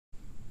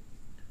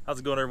How's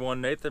it going,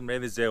 everyone? Nathan,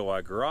 Nathan's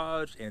DIY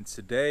Garage, and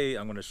today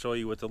I'm going to show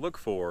you what to look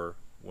for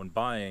when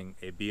buying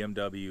a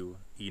BMW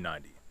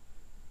E90.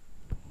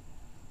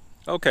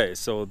 Okay,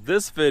 so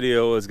this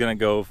video is going to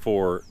go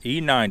for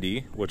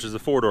E90, which is a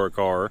 4-door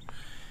car,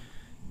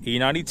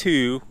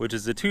 E92, which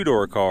is a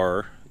 2-door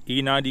car,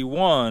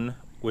 E91,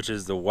 which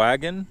is the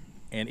wagon,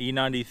 and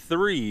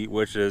E93,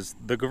 which is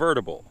the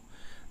convertible.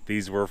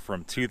 These were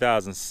from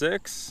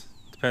 2006,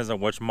 depends on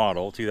which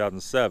model,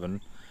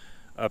 2007,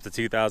 up to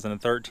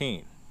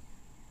 2013.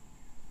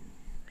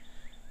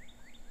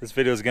 This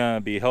video is going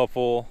to be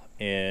helpful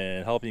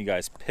in helping you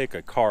guys pick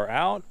a car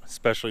out,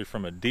 especially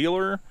from a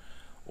dealer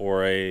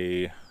or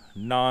a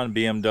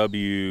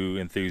non-BMW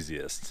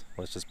enthusiast.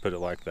 Let's just put it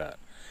like that.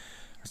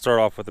 Let's start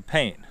off with the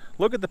paint.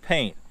 Look at the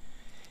paint.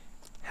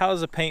 How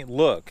does the paint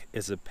look?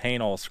 Is the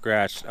paint all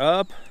scratched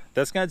up?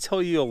 That's going to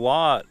tell you a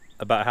lot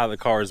about how the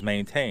car is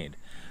maintained.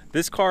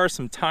 This car has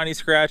some tiny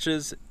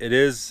scratches. It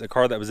is a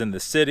car that was in the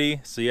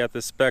city, so you have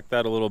to spec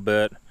that a little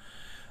bit.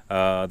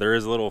 There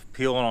is a little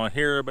peeling on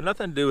here, but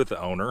nothing to do with the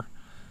owner.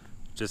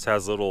 Just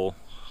has little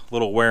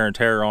wear and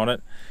tear on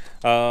it.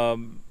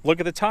 Look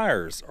at the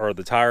tires. Are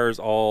the tires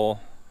all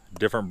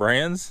different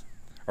brands?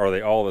 Are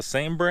they all the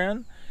same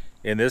brand?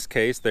 In this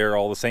case, they're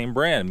all the same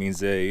brand. It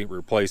means they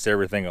replaced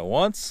everything at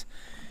once.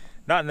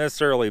 Not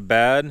necessarily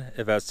bad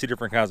if it has two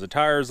different kinds of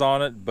tires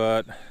on it,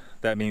 but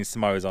that means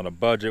somebody was on a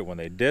budget when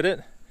they did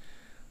it.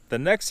 The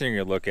next thing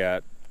you look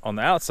at on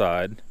the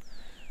outside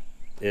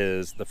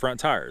is the front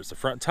tires. The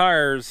front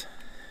tires,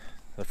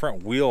 the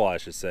front wheel I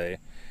should say,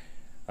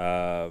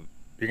 you're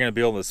going to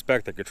be able to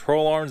spec the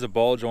control arms and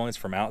ball joints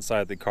from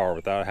outside the car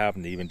without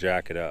having to even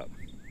jack it up.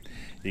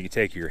 You can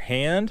take your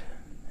hand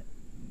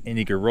and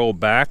you can roll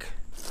back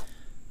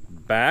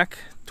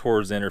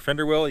towards the inner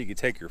fender well. You can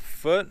take your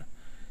foot,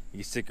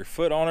 you stick your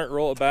foot on it,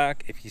 roll it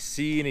back. If you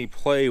see any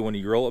play when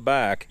you roll it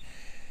back,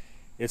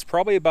 it's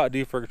probably about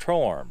due for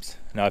control arms.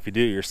 Now if you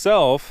do it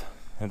yourself,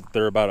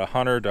 they're about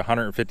 100 to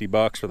 150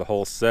 bucks for the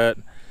whole set.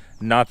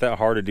 Not that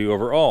hard to do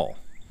overall.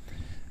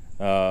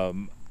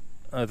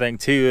 Another thing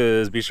too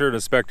is be sure to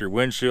inspect your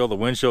windshield. The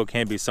windshield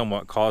can be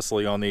somewhat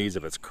costly on these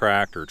if it's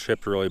cracked or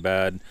chipped really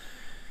bad.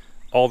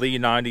 All the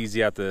E90s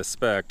you have to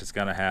inspect, it's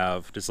gonna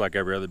have, just like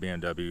every other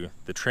BMW,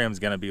 the trim's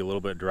gonna be a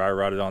little bit dry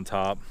rotted on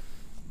top.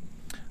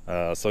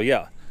 So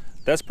yeah,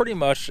 that's pretty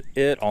much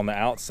it on the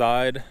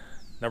outside.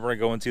 Now we're gonna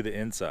go into the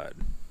inside.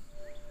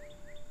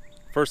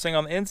 First thing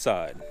on the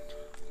inside,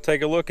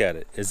 take a look at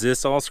it. Is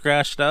this all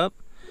scratched up?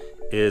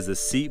 Is the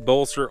seat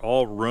bolster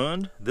all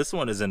ruined? This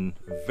one is in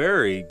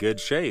very good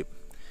shape.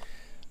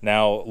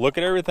 Now look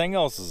at everything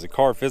else. Is the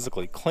car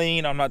physically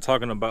clean? I'm not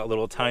talking about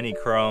little tiny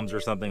crumbs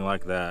or something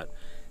like that.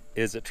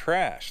 Is it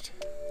trashed?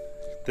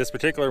 This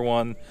particular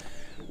one,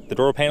 the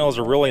door panels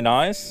are really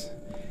nice.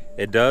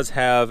 It does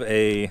have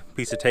a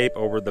piece of tape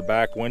over the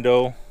back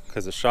window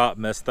because the shop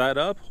messed that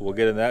up. We'll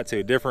get into that to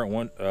a different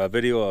one,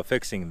 video of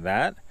fixing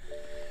that.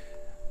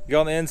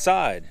 Go on the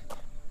inside.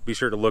 Be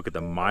sure to look at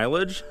the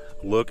mileage.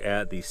 Look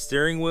at the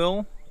steering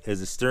wheel. Is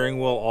the steering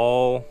wheel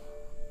all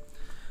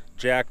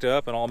jacked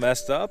up and all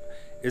messed up?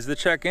 Is the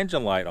check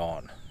engine light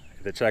on?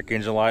 If the check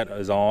engine light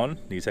is on,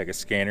 you take a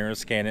scanner and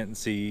scan it and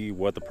see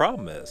what the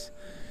problem is.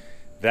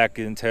 That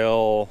can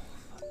tell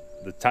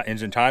the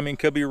engine timing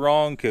could be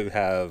wrong, could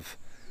have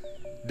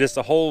just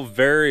a whole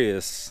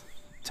various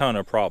ton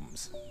of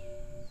problems.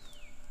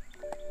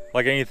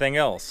 Like anything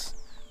else,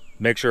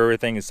 make sure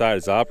everything inside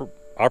is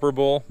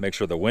operable, make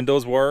sure the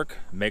windows work,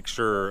 make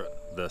sure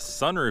the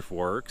sunroof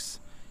works.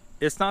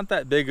 It's not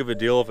that big of a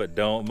deal if it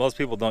don't. Most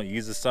people don't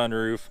use the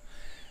sunroof,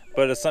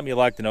 but it's something you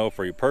like to know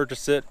before you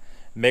purchase it.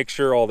 Make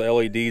sure all the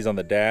LEDs on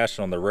the dash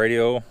and on the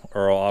radio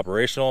are all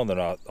operational and they're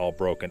not all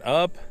broken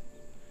up.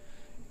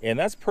 And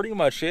that's pretty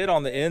much it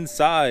on the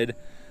inside.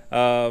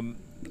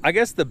 I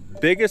guess the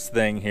biggest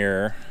thing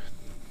here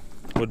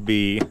would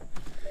be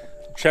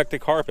check the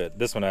carpet.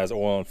 This one has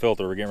oil and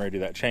filter. We're getting ready to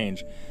do that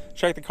change.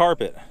 Check the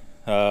carpet.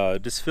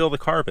 Just feel the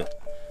carpet.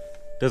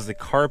 Does the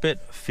carpet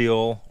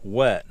feel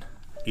wet,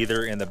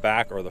 either in the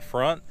back or the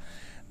front?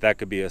 That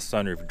could be a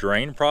sunroof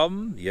drain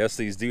problem. Yes,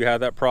 these do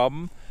have that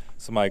problem.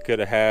 Somebody could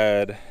have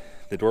had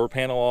the door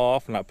panel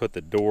off and not put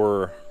the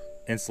door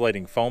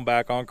insulating foam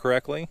back on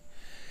correctly.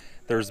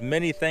 There's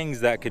many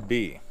things that could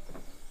be.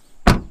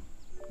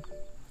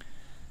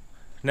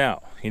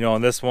 Now,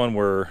 on this one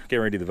we're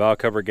getting ready to do the valve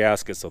cover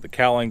gasket, so the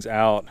cowling's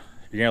out.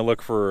 You're gonna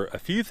look for a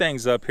few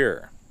things up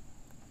here.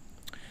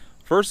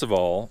 First of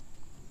all,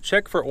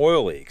 check for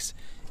oil leaks.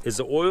 Is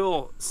the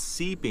oil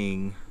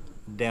seeping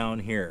down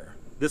here?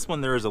 This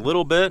one there is a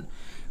little bit.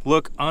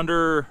 Look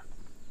under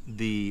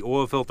the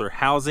oil filter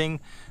housing.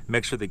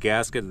 Make sure the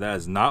gasket that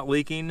is not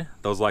leaking.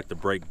 Those like to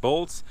break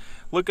bolts.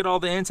 Look at all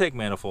the intake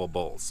manifold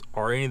bolts.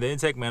 Are any of the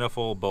intake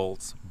manifold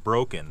bolts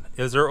broken?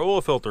 Is there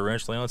oil filter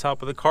eventually on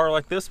top of the car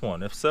like this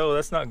one? If so,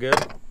 that's not good.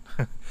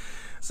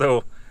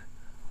 So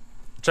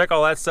check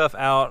all that stuff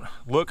out.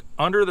 Look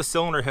under the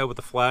cylinder head with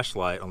the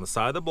flashlight on the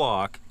side of the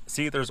block.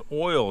 See if there's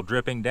oil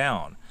dripping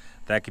down.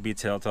 That could be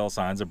telltale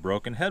signs of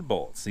broken head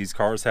bolts. These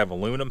cars have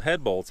aluminum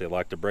head bolts. They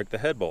like to break the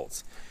head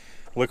bolts.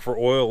 Look for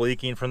oil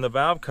leaking from the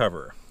valve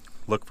cover.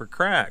 Look for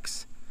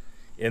cracks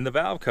in the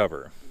valve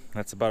cover.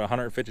 That's about a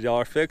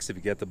 $150 fix if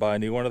you get to buy a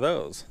new one of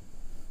those.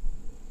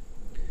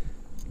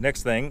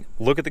 Next thing,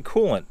 look at the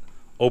coolant.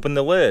 Open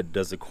the lid.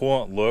 Does the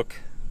coolant look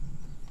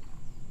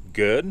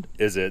good?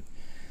 Is it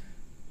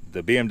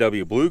the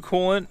BMW blue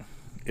coolant?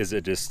 Is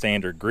it just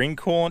standard green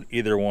coolant?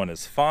 Either one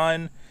is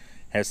fine.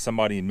 Has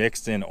somebody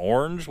mixed in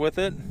orange with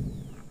it?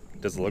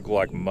 Does it look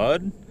like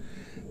mud?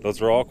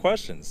 Those are all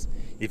questions.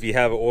 If you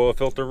have an oil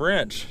filter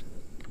wrench,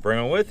 bring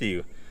them with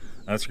you.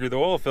 Unscrew the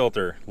oil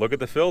filter. Look at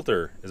the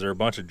filter. Is there a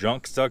bunch of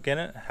junk stuck in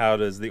it? How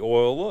does the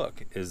oil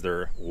look? Is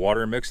there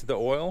water mixed with the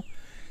oil?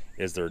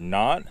 Is there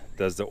not?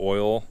 Does the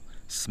oil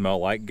smell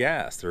like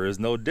gas? There is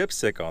no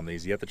dipstick on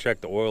these. You have to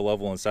check the oil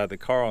level inside the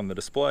car on the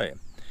display.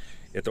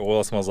 If the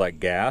oil smells like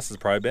gas, it's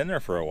probably been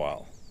there for a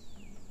while.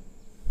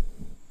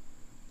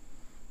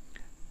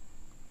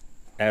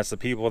 Ask the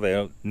people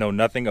that know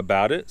nothing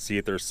about it. See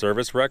if there's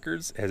service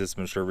records. Has this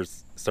been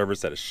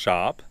serviced at a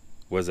shop?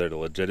 Was it a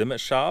legitimate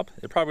shop?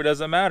 It probably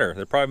doesn't matter.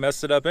 They probably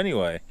messed it up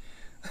anyway.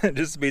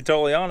 Just to be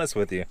totally honest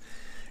with you.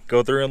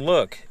 Go through and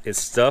look. Is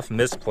stuff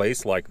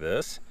misplaced like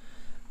this?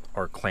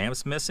 Are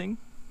clamps missing?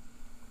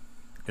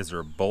 Is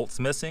there bolts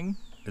missing?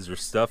 Is there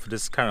stuff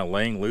just kind of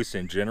laying loose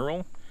in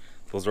general?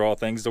 Those are all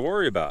things to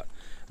worry about.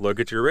 Look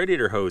at your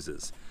radiator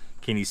hoses.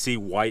 Can you see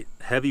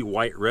heavy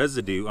white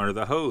residue under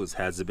the hose?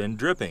 Has it been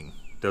dripping?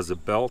 Does the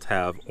belt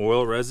have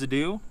oil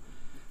residue?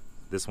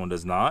 This one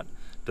does not.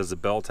 Does the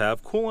belt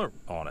have coolant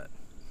on it?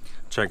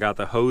 Check out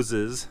the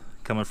hoses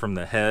coming from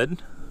the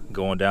head,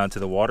 going down to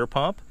the water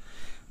pump.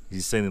 You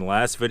see in the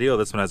last video,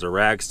 this one has a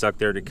rag stuck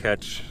there to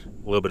catch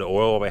a little bit of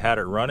oil while we had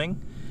it running.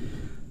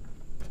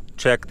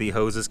 Check the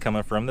hoses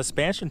coming from the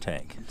expansion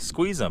tank.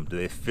 Squeeze them. Do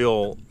they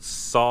feel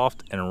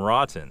soft and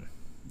rotten?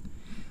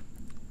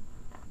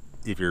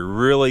 If you're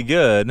really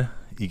good,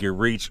 you can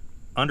reach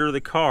under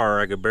the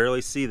car. I could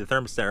barely see the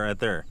thermostat right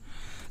there.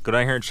 Go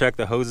down here and check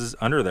the hoses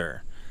under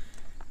there.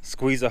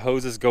 Squeeze the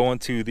hoses going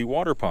to the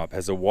water pump.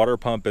 Has the water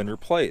pump been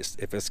replaced?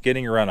 If it's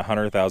getting around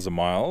 100,000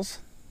 miles,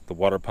 the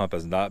water pump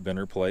has not been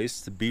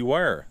replaced,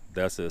 beware.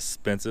 That's an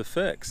expensive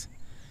fix.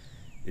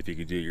 If you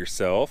could do it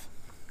yourself,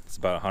 it's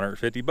about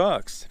 150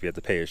 bucks. If you have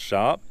to pay a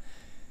shop,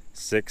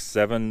 $6,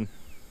 $7,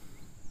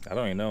 I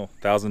don't even know,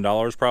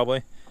 $1,000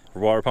 probably for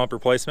water pump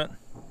replacement.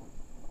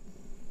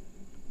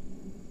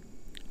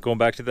 Going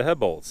back to the head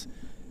bolts.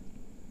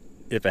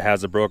 If it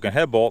has a broken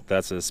head bolt,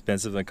 that's an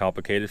expensive and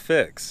complicated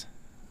fix.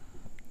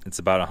 It's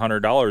about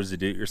 $100 to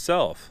do it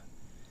yourself.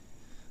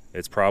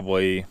 It's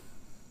probably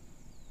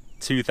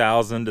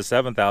 $2,000 to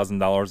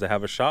 $7,000 to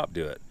have a shop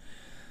do it.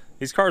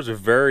 These cars are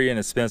very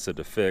inexpensive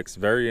to fix,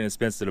 very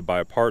inexpensive to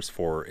buy parts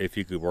for if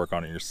you could work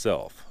on it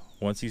yourself.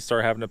 Once you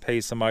start having to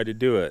pay somebody to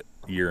do it,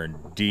 you're in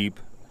deep,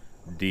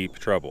 deep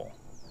trouble.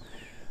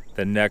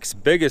 The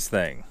next biggest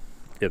thing,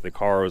 if the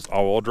car is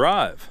all-wheel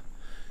drive,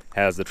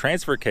 has the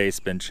transfer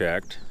case been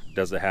checked?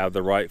 Does it have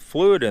the right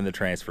fluid in the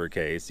transfer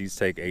case? You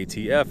take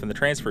ATF in the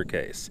transfer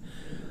case.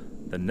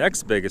 The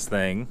next biggest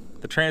thing,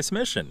 the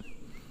transmission.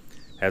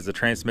 Has the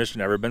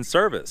transmission ever been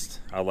serviced?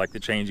 I like to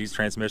change these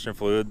transmission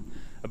fluid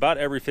about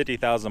every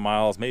 50,000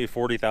 miles, maybe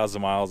 40,000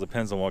 miles,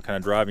 depends on what kind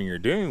of driving you're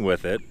doing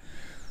with it.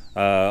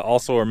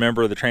 Also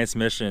remember the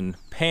transmission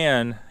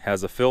pan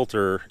has a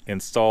filter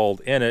installed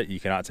in it. You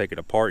cannot take it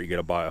apart, you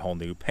gotta buy a whole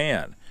new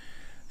pan.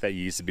 That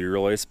used to be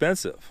really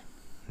expensive.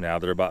 Now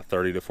they're about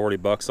 30 to 40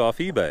 bucks off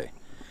eBay.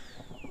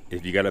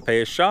 If you gotta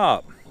pay a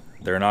shop,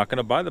 they're not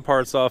gonna buy the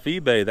parts off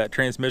eBay. That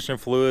transmission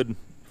fluid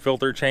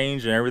filter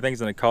change and everything's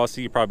gonna cost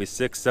you probably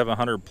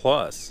 $600-700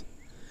 plus.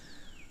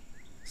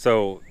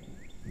 So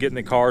get in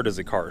the car. Does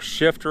the car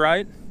shift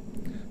right?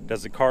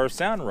 Does the car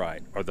sound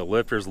right? Are the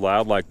lifters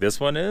loud like this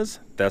one is?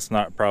 That's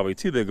not probably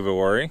too big of a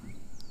worry.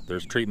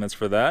 There's treatments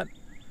for that.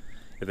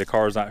 If the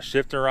car is not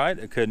shifting right,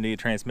 it could need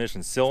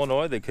transmission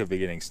solenoid. They could be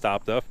getting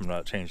stopped up from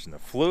not changing the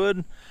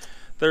fluid.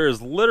 There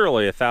is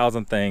literally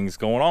 1,000 things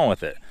going on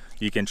with it.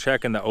 You can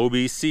check in the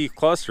OBC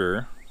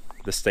cluster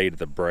the state of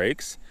the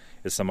brakes.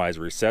 If somebody's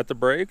reset the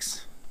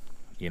brakes,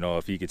 you know,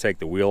 if you could take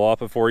the wheel off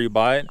before you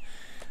buy it,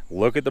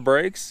 look at the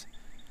brakes.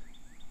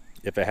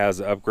 If it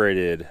has an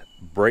upgraded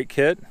brake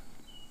kit,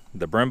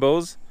 the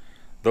Brembos,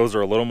 those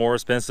are a little more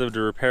expensive to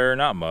repair,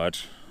 not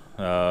much.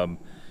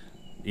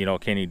 You know,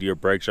 can you do a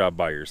brake job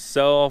by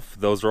yourself?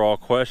 Those are all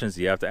questions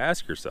you have to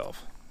ask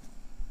yourself.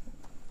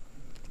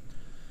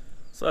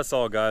 So that's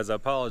all, guys. I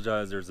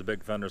apologize, there's a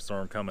big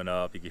thunderstorm coming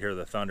up. You can hear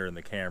the thunder in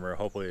the camera.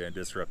 Hopefully it didn't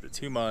disrupt it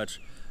too much.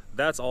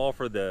 That's all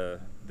for the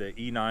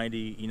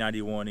E90,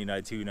 E91,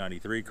 E92,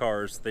 E93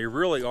 cars. They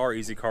really are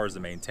easy cars to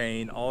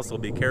maintain. Also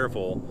be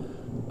careful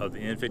of the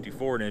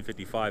N54 and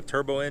N55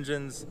 turbo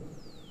engines.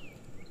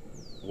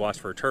 Watch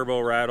for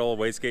turbo rattle,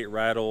 wastegate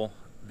rattle.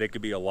 They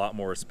could be a lot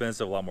more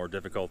expensive, a lot more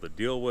difficult to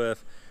deal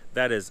with.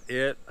 That is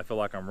it. I feel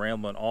like I'm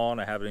rambling on.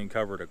 I haven't even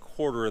covered a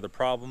quarter of the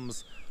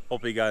problems.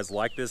 Hopefully you guys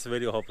like this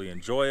video. Hopefully you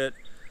enjoy it.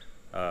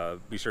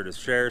 Be sure to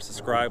share,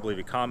 subscribe, leave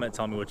a comment,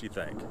 tell me what you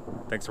think.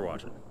 Thanks for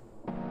watching.